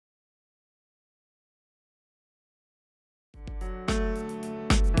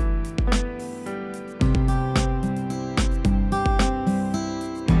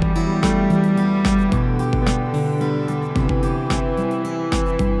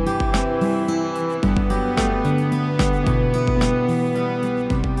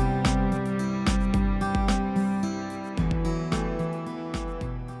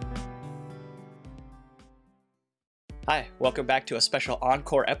Welcome back to a special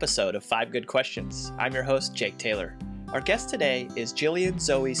encore episode of 5 Good Questions. I'm your host, Jake Taylor. Our guest today is Gillian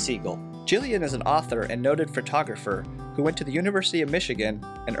Zoe Segal. Gillian is an author and noted photographer who went to the University of Michigan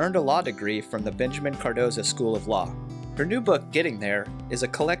and earned a law degree from the Benjamin Cardozo School of Law. Her new book, Getting There, is a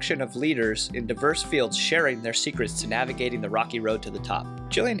collection of leaders in diverse fields sharing their secrets to navigating the rocky road to the top.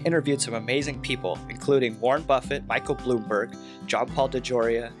 Gillian interviewed some amazing people, including Warren Buffett, Michael Bloomberg, John Paul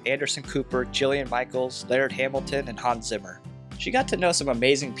DeJoria, Anderson Cooper, Jillian Michaels, Laird Hamilton, and Hans Zimmer. She got to know some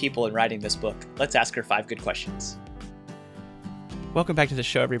amazing people in writing this book. Let's ask her 5 good questions. Welcome back to the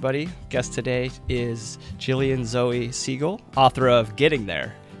show, everybody. Guest today is Gillian Zoe Segal, author of Getting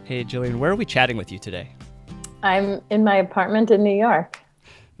There. Hey, Gillian, where are we chatting with you today? I'm in my apartment in New York.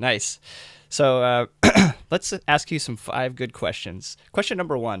 Nice. So let's ask you some 5 good questions. Question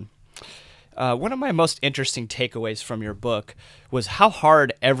number 1. One of my most interesting takeaways from your book was how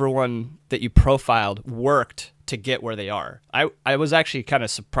hard everyone that you profiled worked to get where they are. I was actually kind of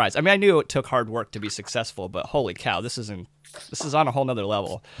surprised. I mean, I knew it took hard work to be successful, but holy cow, this is on a whole nother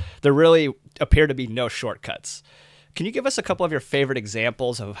level. There really appear to be no shortcuts. Can you give us a couple of your favorite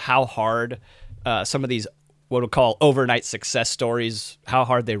examples of how hard some of these what we'll call overnight success stories, how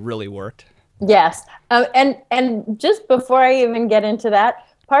hard they really worked? Yes. And just before I even get into that,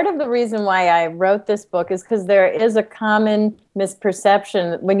 part of the reason why I wrote this book is because there is a common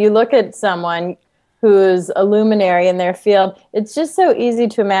misperception. When you look at someone who's a luminary in their field, it's just so easy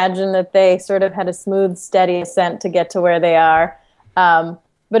to imagine that they sort of had a smooth, steady ascent to get to where they are.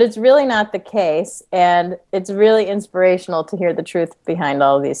 But it's really not the case. And it's really inspirational to hear the truth behind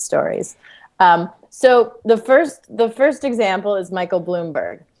all of these stories. So the first example is Michael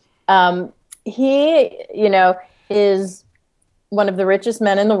Bloomberg. He, is one of the richest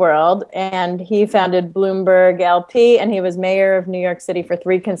men in the world, and he founded Bloomberg LP, and he was mayor of New York City for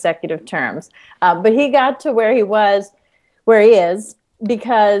 3 consecutive terms. But he got to where he is,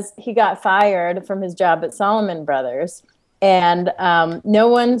 because he got fired from his job at Salomon Brothers, and no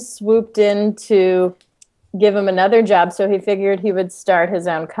one swooped in to give him another job, so he figured he would start his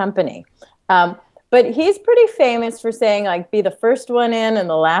own company. But he's pretty famous for saying, like, be the first one in and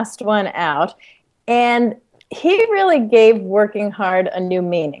the last one out. And he really gave working hard a new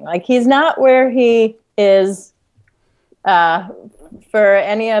meaning. Like, he's not where he is for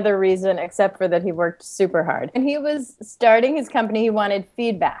any other reason except for that he worked super hard. And he was starting his company. He wanted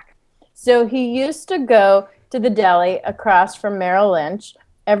feedback. So he used to go to the deli across from Merrill Lynch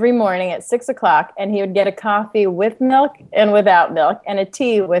every morning at 6 o'clock, and he would get a coffee with milk and without milk, and a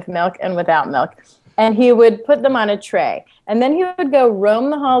tea with milk and without milk. And he would put them on a tray. And then he would go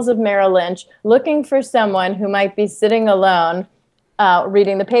roam the halls of Merrill Lynch looking for someone who might be sitting alone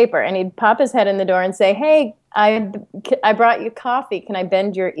reading the paper. And he'd pop his head in the door and say, hey, I brought you coffee. Can I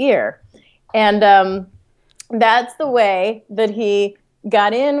bend your ear? And that's the way that he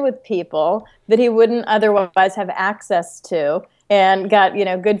got in with people that he wouldn't otherwise have access to, and got,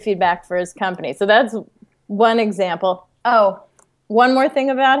 good feedback for his company. So that's one example. Oh, one more thing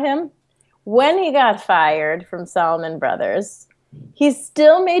about him. When he got fired from Salomon Brothers, he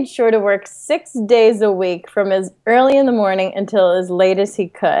still made sure to work 6 days a week from as early in the morning until as late as he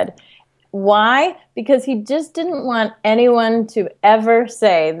could. Why? Because he just didn't want anyone to ever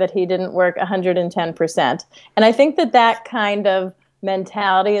say that he didn't work 110%. And I think that kind of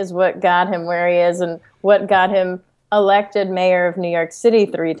mentality is what got him where he is and what got him elected mayor of New York City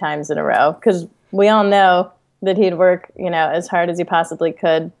 3 times in a row. Because we all know that he'd work, as hard as he possibly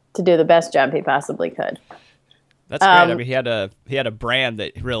could to do the best job he possibly could. That's great. I mean, he had a brand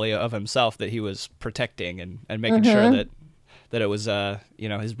that really of himself that he was protecting and making sure that it was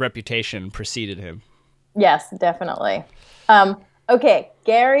his reputation preceded him. Yes, definitely. Okay,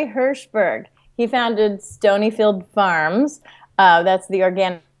 Gary Hirshberg. He founded Stonyfield Farms. That's the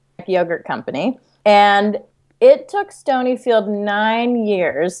organic yogurt company, and it took Stonyfield 9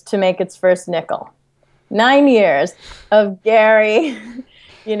 years to make its first nickel. 9 years of Gary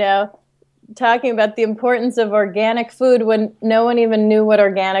talking about the importance of organic food when no one even knew what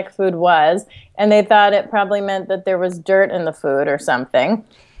organic food was. And they thought it probably meant that there was dirt in the food or something.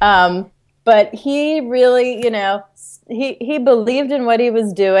 But he really, he believed in what he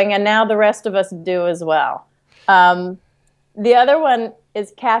was doing. And now the rest of us do as well. The other one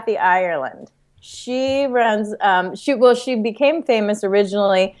is Kathy Ireland. She runs, she became famous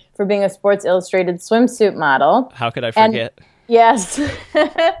originally for being a Sports Illustrated swimsuit model. How could I forget? Yes,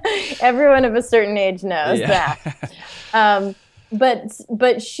 everyone of a certain age knows that.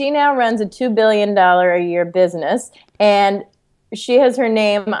 But she now runs a $2 billion a year business, and she has her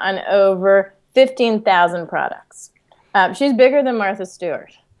name on over 15,000 products. She's bigger than Martha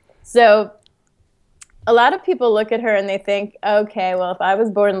Stewart. So a lot of people look at her and they think, okay, well, if I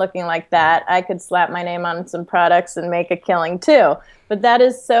was born looking like that, I could slap my name on some products and make a killing too. But that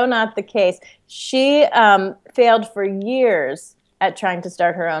is so not the case. She failed for years at trying to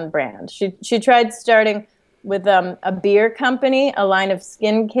start her own brand. She tried starting with a beer company, a line of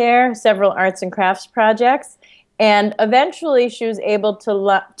skincare, several arts and crafts projects. And eventually she was able to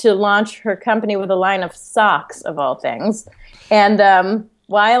launch her company with a line of socks, of all things. And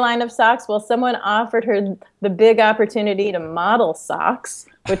why a line of socks? Well, someone offered her the big opportunity to model socks,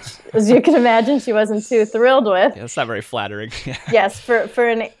 which, as you can imagine, she wasn't too thrilled with. Yeah, it's not very flattering. Yes, for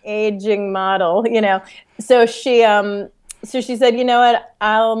an aging model, you know. So she said, you know what,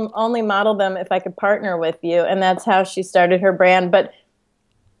 I'll only model them if I could partner with you. And that's how she started her brand. But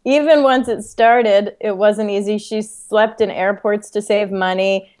even once it started, it wasn't easy. She slept in airports to save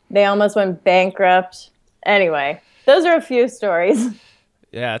money. They almost went bankrupt. Anyway, those are a few stories.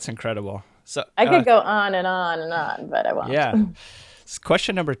 Yeah, it's incredible. So I could go on and on and on, but I won't. Yeah.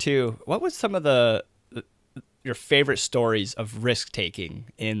 Question number 2: what was some of your favorite stories of risk taking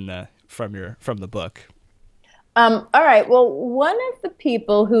from the book? All right. Well, one of the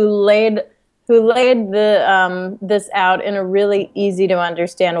people who laid this out in a really easy to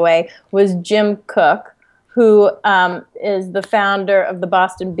understand way was Jim Koch, who is the founder of the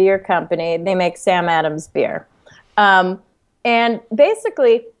Boston Beer Company. They make Sam Adams beer. And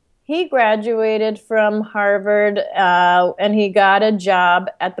basically, he graduated from Harvard and he got a job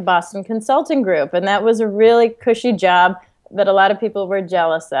at the Boston Consulting Group. And that was a really cushy job that a lot of people were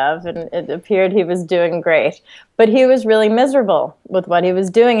jealous of. And it appeared he was doing great. But he was really miserable with what he was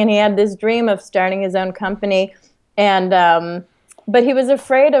doing. And he had this dream of starting his own company. And but he was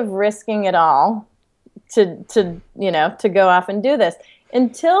afraid of risking it all to go off and do this,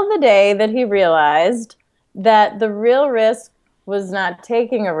 until the day that he realized that the real risk was not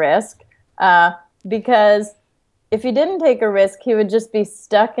taking a risk, because if he didn't take a risk, he would just be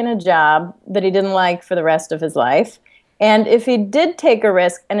stuck in a job that he didn't like for the rest of his life. And if he did take a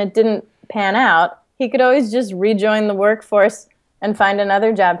risk and it didn't pan out, he could always just rejoin the workforce and find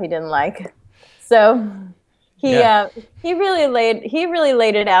another job he didn't like. So he really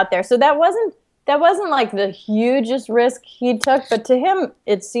laid it out there. So that wasn't like the hugest risk he took, but to him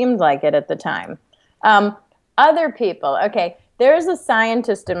it seemed like it at the time. Other people, okay, there's a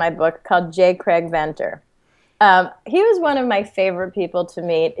scientist in my book called J. Craig Venter. He was one of my favorite people to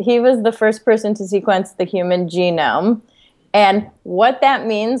meet. He was the first person to sequence the human genome. And what that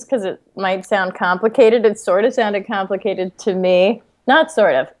means, because it might sound complicated, it sort of sounded complicated to me. Not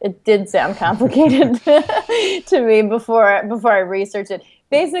sort of, it did sound complicated to me before I researched it.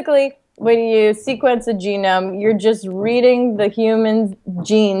 Basically, when you sequence a genome, you're just reading the human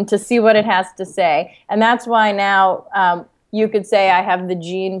gene to see what it has to say. And that's why now you could say, I have the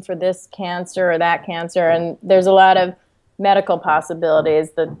gene for this cancer or that cancer. And there's a lot of medical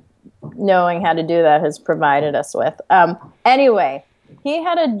possibilities that knowing how to do that has provided us with. Anyway, he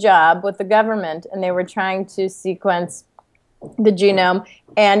had a job with the government, and they were trying to sequence the genome.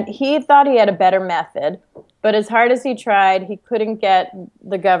 And he thought he had a better method. But as hard as he tried, he couldn't get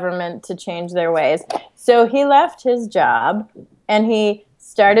the government to change their ways. So he left his job and he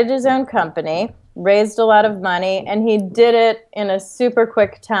started his own company, raised a lot of money, and he did it in a super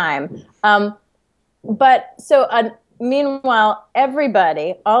quick time. Meanwhile,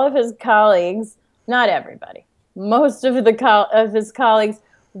 everybody, all of his colleagues, not everybody, most of his colleagues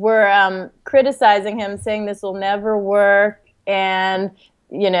were criticizing him, saying this will never work, and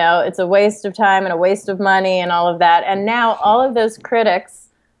it's a waste of time and a waste of money and all of that. And now all of those critics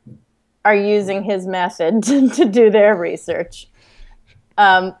are using his method to do their research.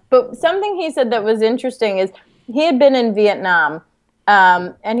 But something he said that was interesting is he had been in Vietnam,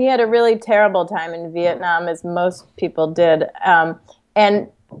 and he had a really terrible time in Vietnam, as most people did. And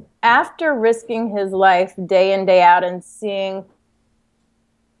after risking his life day in, day out and seeing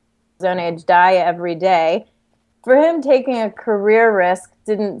his own age die every day, for him, taking a career risk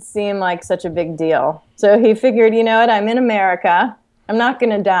didn't seem like such a big deal. So he figured, you know what, I'm in America. I'm not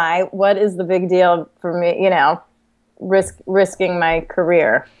going to die. What is the big deal for me, risking my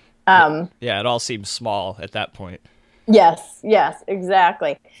career? Yeah, it all seems small at that point. Yes,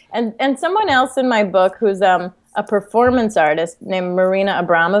 exactly. And someone else in my book who's a performance artist named Marina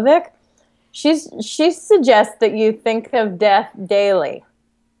Abramovic, she suggests that you think of death daily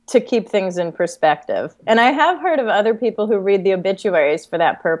to keep things in perspective. And I have heard of other people who read the obituaries for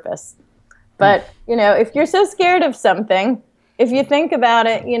that purpose. But, if you're so scared of something, if you think about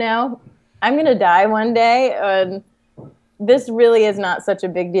it, I'm going to die one day, and this really is not such a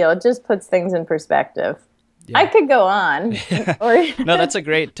big deal. It just puts things in perspective. I could go on. Or No, that's a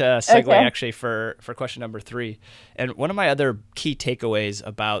great segue Okay. actually for question number 3. And one of my other key takeaways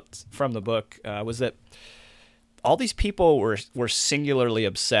from the book was that all these people were singularly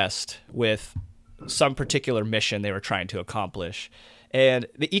obsessed with some particular mission they were trying to accomplish. And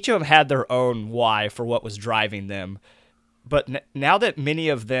each of them had their own why for what was driving them. But now that many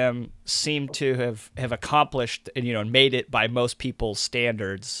of them seem to have accomplished and made it by most people's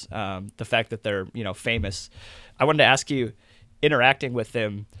standards, the fact that they're famous, I wanted to ask you, interacting with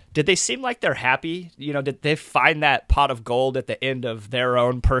them, did they seem like they're happy? Did they find that pot of gold at the end of their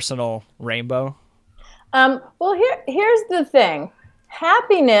own personal rainbow? Well, here's the thing.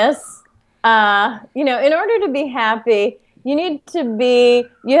 Happiness, in order to be happy, you need to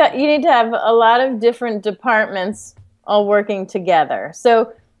have a lot of different departments all working together.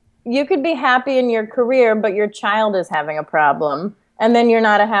 So you could be happy in your career, but your child is having a problem, and then you're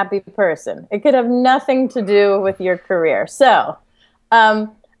not a happy person. It could have nothing to do with your career. So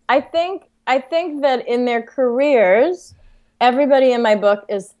I think that in their careers, everybody in my book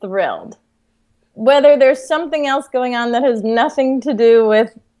is thrilled. Whether there's something else going on that has nothing to do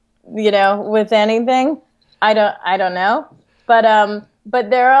with anything, I don't know.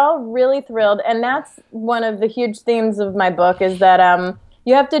 But they're all really thrilled, and that's one of the huge themes of my book, is that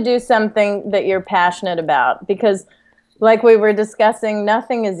you have to do something that you're passionate about, because like we were discussing,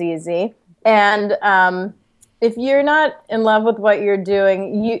 nothing is easy. And if you're not in love with what you're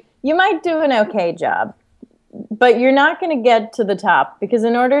doing, you might do an okay job, but you're not going to get to the top, because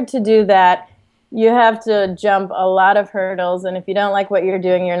in order to do that, you have to jump a lot of hurdles. And if you don't like what you're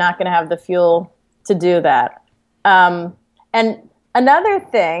doing, you're not going to have the fuel to do that. And another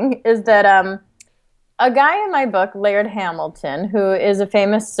thing is that a guy in my book, Laird Hamilton, who is a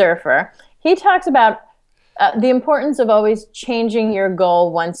famous surfer, he talks about the importance of always changing your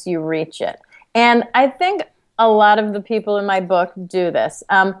goal once you reach it. And I think a lot of the people in my book do this.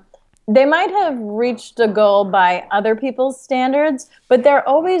 They might have reached a goal by other people's standards, but they're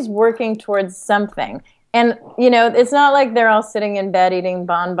always working towards something. And, it's not like they're all sitting in bed eating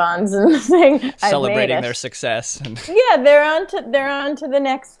bonbons and saying, celebrating their success. Yeah, they're on to the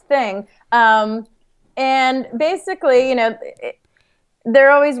next thing. And basically,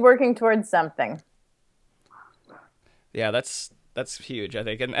 they're always working towards something. Yeah, that's huge, I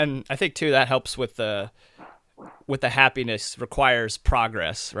think. And I think too that helps with the happiness requires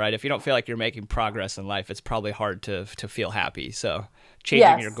progress, right? If you don't feel like you're making progress in life, it's probably hard to feel happy. So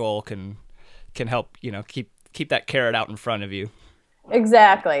changing your goal can help, keep that carrot out in front of you.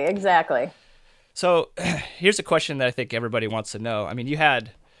 Exactly. So here's a question that I think everybody wants to know. I mean,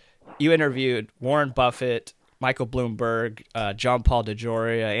 you interviewed Warren Buffett, Michael Bloomberg, John Paul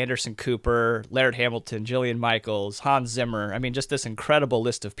DeJoria, Anderson Cooper, Laird Hamilton, Jillian Michaels, Hans Zimmer. I mean, just this incredible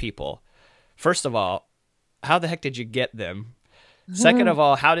list of people. First of all, how the heck did you get them? Second of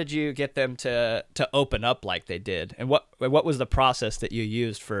all, how did you get them to open up like they did? And what was the process that you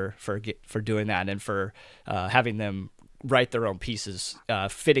used for doing that, and for having them write their own pieces,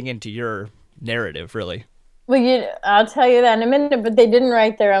 fitting into your narrative, really? Well, I'll tell you that in a minute, but they didn't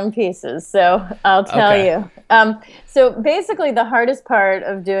write their own pieces, so I'll tell you. So basically, the hardest part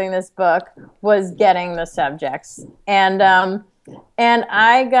of doing this book was getting the subjects, and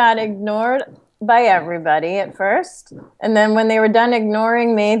I got ignored by everybody at first, and then when they were done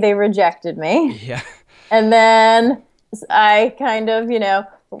ignoring me, they rejected me. Yeah. And then I kind of,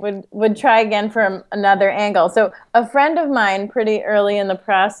 would try again from another angle. So a friend of mine, pretty early in the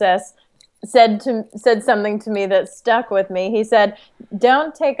process, said something to me that stuck with me. He said,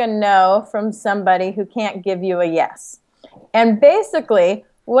 "Don't take a no from somebody who can't give you a yes." And basically,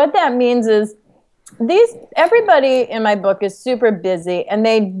 what that means is everybody in my book is super busy, and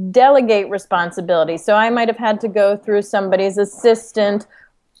they delegate responsibility. So I might have had to go through somebody's assistant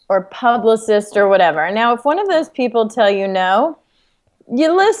or publicist or whatever. Now, if one of those people tell you no,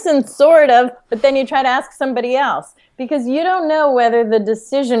 you listen sort of, but then you try to ask somebody else, because you don't know whether the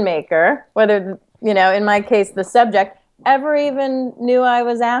decision maker, whether, in my case, the subject, ever even knew I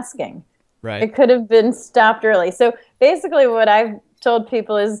was asking. Right. It could have been stopped early. So basically what I've told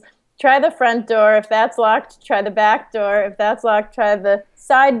people is, try the front door. If that's locked, try the back door. If that's locked, try the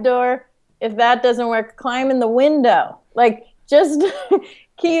side door. If that doesn't work, climb in the window. Like, just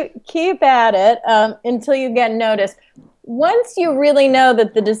keep at it until you get noticed. Once you really know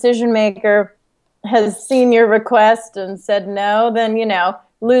that the decision maker has seen your request and said no, then,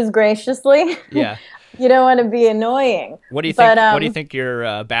 lose graciously. Yeah. You don't want to be annoying. What do you think? What do you think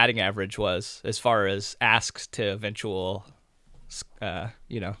your batting average was as far as asks to eventual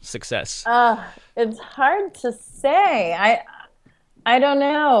success? It's hard to say. I don't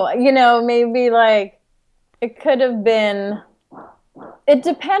know. Maybe like It could have been. It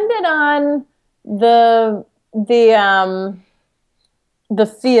depended on the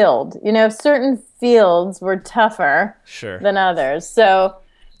field. Certain fields were tougher than others. So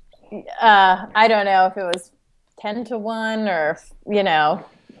I don't know if it was 10-1 or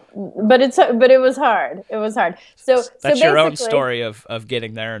but it was hard. It was hard. So that's your own story of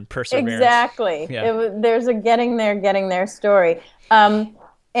getting there and perseverance. Exactly. Yeah. There's a getting there story.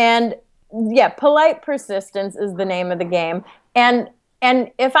 And yeah, polite persistence is the name of the game. And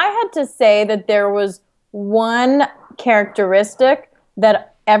if I had to say that there was one characteristic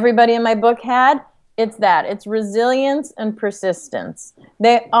that everybody in my book had, it's resilience and persistence.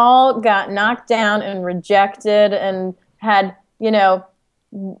 They all got knocked down and rejected and had,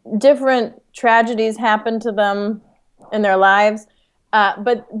 different tragedies happen to them in their lives.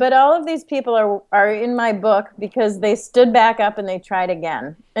 But all of these people are in my book because they stood back up and they tried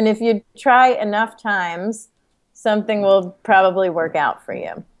again. And if you try enough times, something will probably work out for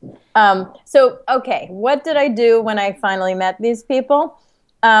you. Okay, what did I do when I finally met these people?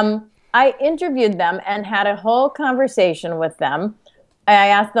 I interviewed them and had a whole conversation with them. I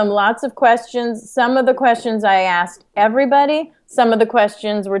asked them lots of questions. Some of the questions I asked everybody. Some of the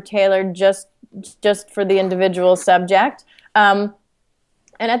questions were tailored just for the individual subject. And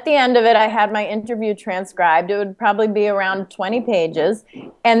at the end of it, I had my interview transcribed. It would probably be around 20 pages.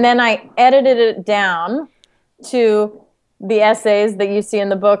 And then I edited it down to the essays that you see in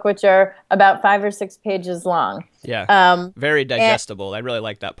the book, which are about 5 or 6 pages long. Yeah, very digestible. I really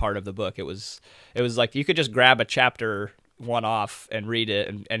liked that part of the book. It was like you could just grab a chapter one off and read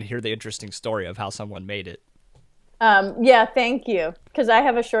it and hear the interesting story of how someone made it. Yeah, thank you. Because I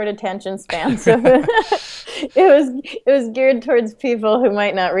have a short attention span, so it was geared towards people who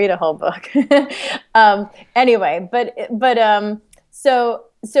might not read a whole book. Anyway,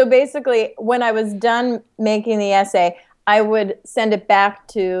 so basically, when I was done making the essay, I would send it back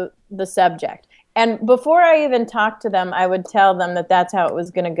to the subject. And before I even talked to them, I would tell them that that's how it was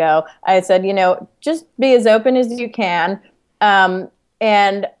going to go. I said, just be as open as you can.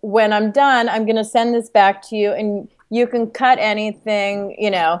 And when I'm done, I'm going to send this back to you, and you can cut anything.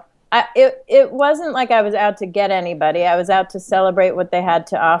 It wasn't like I was out to get anybody. I was out to celebrate what they had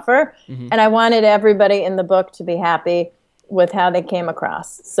to offer. Mm-hmm. And I wanted everybody in the book to be happy with how they came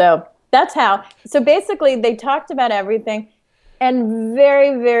across. So that's how. So basically, they talked about everything. And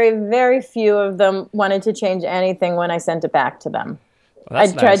very, very, very few of them wanted to change anything when I sent it back to them. Well,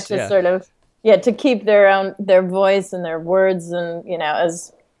 I tried to sort of, to keep their voice and their words, and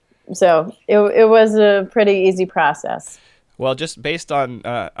so it was a pretty easy process. Well, just based on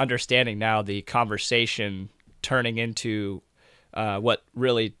understanding now the conversation turning into what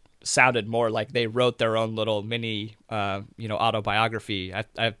really sounded more like they wrote their own little mini, autobiography.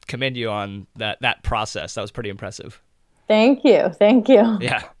 I commend you on that process. That was pretty impressive. Thank you.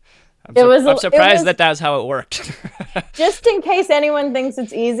 Yeah. I'm surprised that's how it worked. Just in case anyone thinks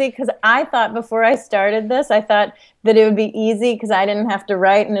it's easy, because I thought before I started this, I thought that it would be easy because I didn't have to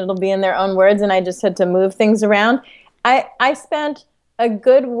write and it'll be in their own words and I just had to move things around. I spent a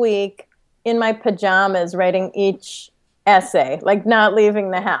good week in my pajamas writing each essay, like not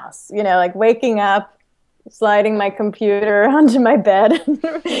leaving the house, like waking up, sliding my computer onto my bed,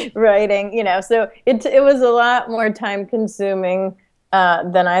 writing, so it was a lot more time consuming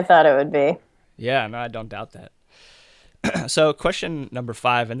than I thought it would be. Yeah, no, I don't doubt that. So question number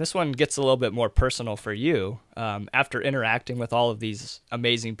 5, and this one gets a little bit more personal for you. After interacting with all of these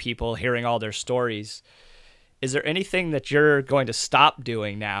amazing people, hearing all their stories, is there anything that you're going to stop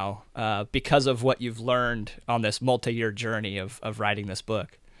doing now because of what you've learned on this multi-year journey of writing this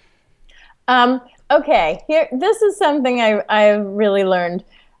book? Okay, this is something I've really learned.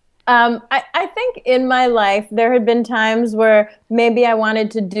 I think in my life there had been times where maybe I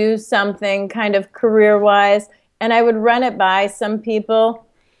wanted to do something kind of career-wise, and I would run it by some people,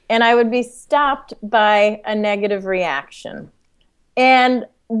 and I would be stopped by a negative reaction. And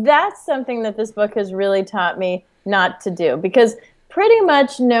that's something that this book has really taught me not to do, because pretty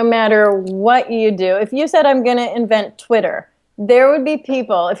much no matter what you do, if you said, I'm going to invent Twitter, there would be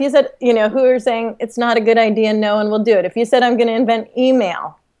people, if you said, who are saying it's not a good idea, no one will do it. If you said, I'm going to invent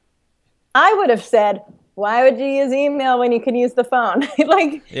email, I would have said, why would you use email when you could use the phone?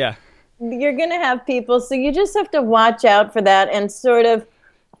 Yeah. You're going to have people, so you just have to watch out for that and sort of,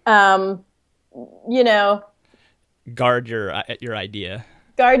 guard your idea.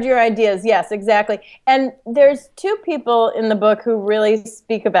 Guard your ideas, yes, exactly. And there's 2 people in the book who really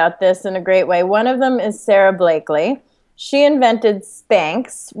speak about this in a great way. One of them is Sarah Blakely. She invented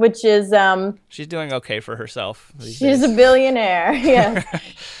Spanx, which is... she's doing okay for herself. She's a billionaire, yes.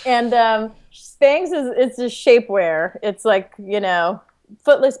 And Spanx it's a shapewear. It's like,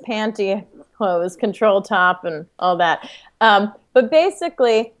 footless pantyhose, control top, and all that. But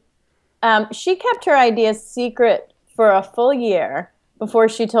basically, she kept her idea secret for a full year before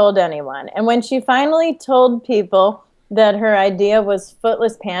she told anyone. And when she finally told people that her idea was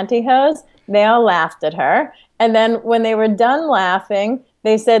footless pantyhose, they all laughed at her. And then when they were done laughing,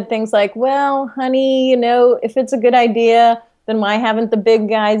 they said things like, well, honey, if it's a good idea, then why haven't the big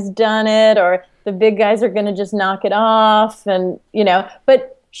guys done it? Or the big guys are going to just knock it off. And,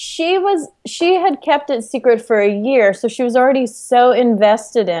 but she had kept it secret for a year. So she was already so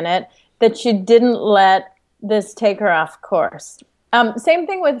invested in it that she didn't let this take her off course. Same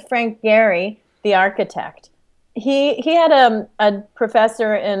thing with Frank Gehry, the architect. He had a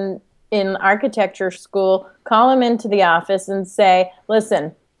professor in architecture school call him into the office and say,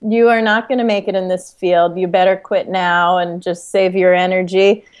 listen, you are not going to make it in this field. You better quit now and just save your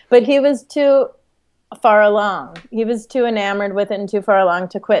energy. But he was too far along. He was too enamored with it and too far along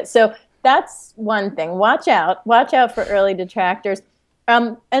to quit. So that's one thing. Watch out for early detractors.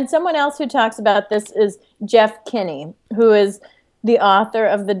 And someone else who talks about this is Jeff Kinney, who is the author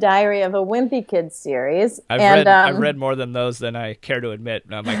of the Diary of a Wimpy Kid series. I've read more than those than I care to admit.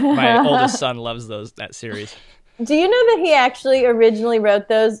 My oldest son loves that series. Do you know that he actually originally wrote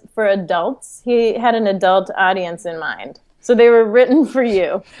those for adults? He had an adult audience in mind, so they were written for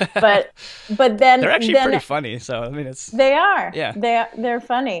you. But then they're actually pretty funny. So they are. Yeah, they're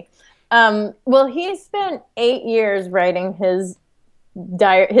funny. Well, he spent 8 years writing his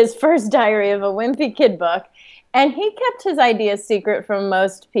first Diary of a Wimpy Kid book, and he kept his ideas secret from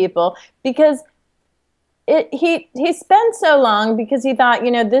most people because he spent so long because he thought,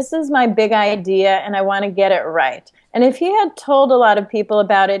 this is my big idea and I want to get it right. And if he had told a lot of people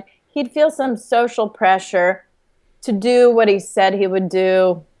about it, he'd feel some social pressure to do what he said he would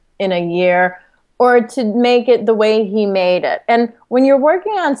do in a year or to make it the way he made it. And when you're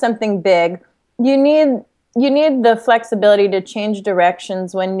working on something big, you need the flexibility to change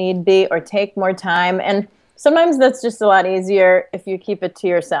directions when need be or take more time. And sometimes that's just a lot easier if you keep it to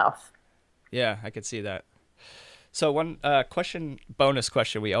yourself. Yeah, I could see that. So one bonus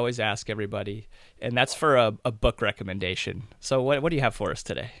question we always ask everybody, and that's for a book recommendation. So what do you have for us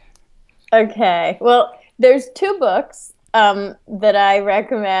today? Okay. Well, there's 2 books that I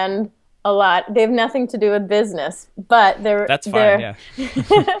recommend a lot. They have nothing to do with business, but that's fine, yeah.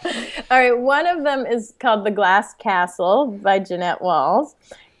 All right. One of them is called The Glass Castle by Jeanette Walls.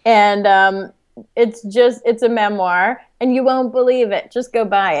 And it's a memoir, and you won't believe it. Just go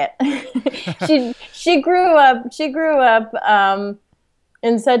buy it. She grew up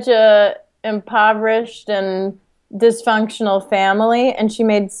in such a impoverished and dysfunctional family, and she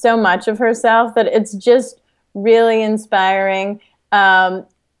made so much of herself that it's just really inspiring. And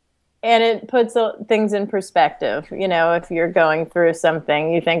it puts things in perspective. If you're going through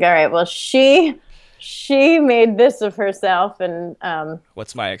something, you think, all right, well, she made this of herself, and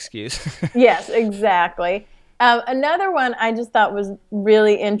what's my excuse? Yes, exactly. Another one I just thought was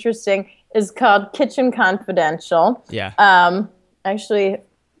really interesting is called Kitchen Confidential. Yeah. Actually,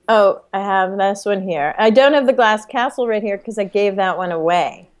 I have this one here. I don't have The Glass Castle right here because I gave that one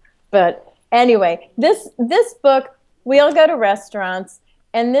away. But anyway, this book, we all go to restaurants,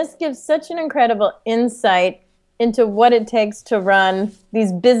 and this gives such an incredible insight into what it takes to run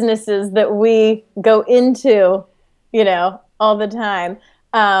these businesses that we go into, all the time.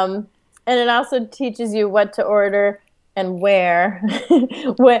 And it also teaches you what to order and where,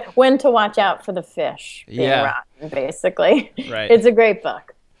 when to watch out for the fish being rotten, basically. Right. It's a great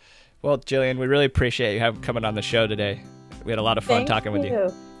book. Well, Gillian, we really appreciate you coming on the show today. We had a lot of fun talking with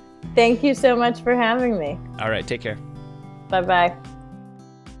you. Thank you so much for having me. All right, take care. Bye-bye.